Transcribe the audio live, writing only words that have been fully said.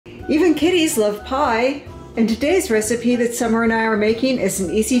Even kitties love pie. And today's recipe that Summer and I are making is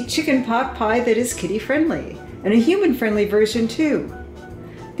an easy chicken pot pie that is kitty friendly, and a human friendly version too.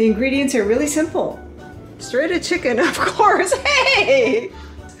 The ingredients are really simple. Shredded chicken, of course. Hey!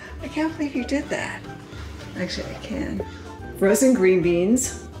 I can't believe you did that. Actually, I can. Frozen green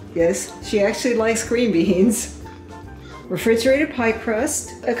beans. Yes, she actually likes green beans. Refrigerated pie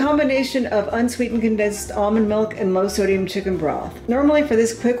crust, a combination of unsweetened condensed almond milk and low sodium chicken broth. Normally for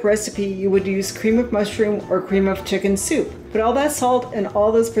this quick recipe you would use cream of mushroom or cream of chicken soup, but all that salt and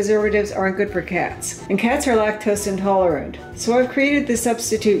all those preservatives aren't good for cats, and cats are lactose intolerant. So I've created this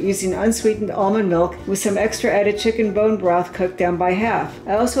substitute using unsweetened almond milk with some extra added chicken bone broth cooked down by half.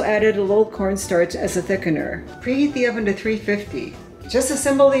 I also added a little cornstarch as a thickener. Preheat the oven to 350. Just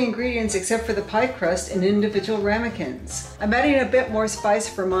assemble the ingredients except for the pie crust in individual ramekins. I'm adding a bit more spice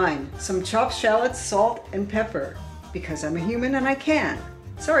for mine. Some chopped shallots, salt, and pepper. Because I'm a human and I can.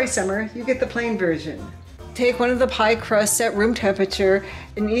 Sorry, Summer, you get the plain version. Take one of the pie crusts at room temperature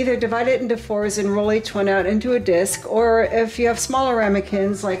and either divide it into fours and roll each one out into a disc, or if you have smaller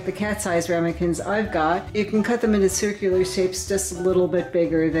ramekins like the cat-sized ramekins I've got, you can cut them into circular shapes just a little bit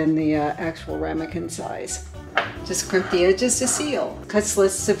bigger than the actual ramekin size. Just crimp the edges to seal. Cut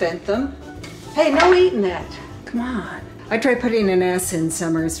slits to vent them. Hey, no eating that. Come on. I tried putting an S in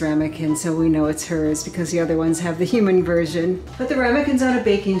Summer's ramekin so we know it's hers because the other ones have the human version. Put the ramekins on a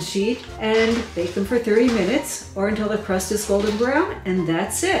baking sheet and bake them for 30 minutes or until the crust is golden brown, and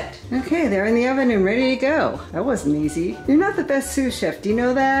that's it. Okay, they're in the oven and ready to go. That wasn't easy. You're not the best sous chef, do you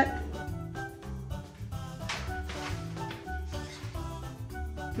know that?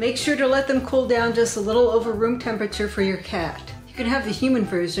 Make sure to let them cool down just a little over room temperature for your cat. You can have the human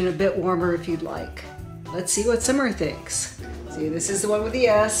version a bit warmer if you'd like. Let's see what Summer thinks. See, this is the one with the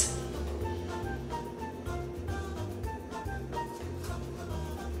S.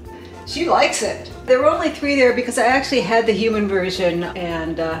 She likes it. There were only 3 there because I actually had the human version,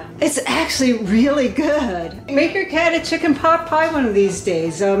 and it's actually really good. Make your cat a chicken pot pie one of these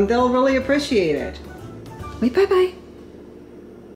days. They'll really appreciate it. Bye-bye.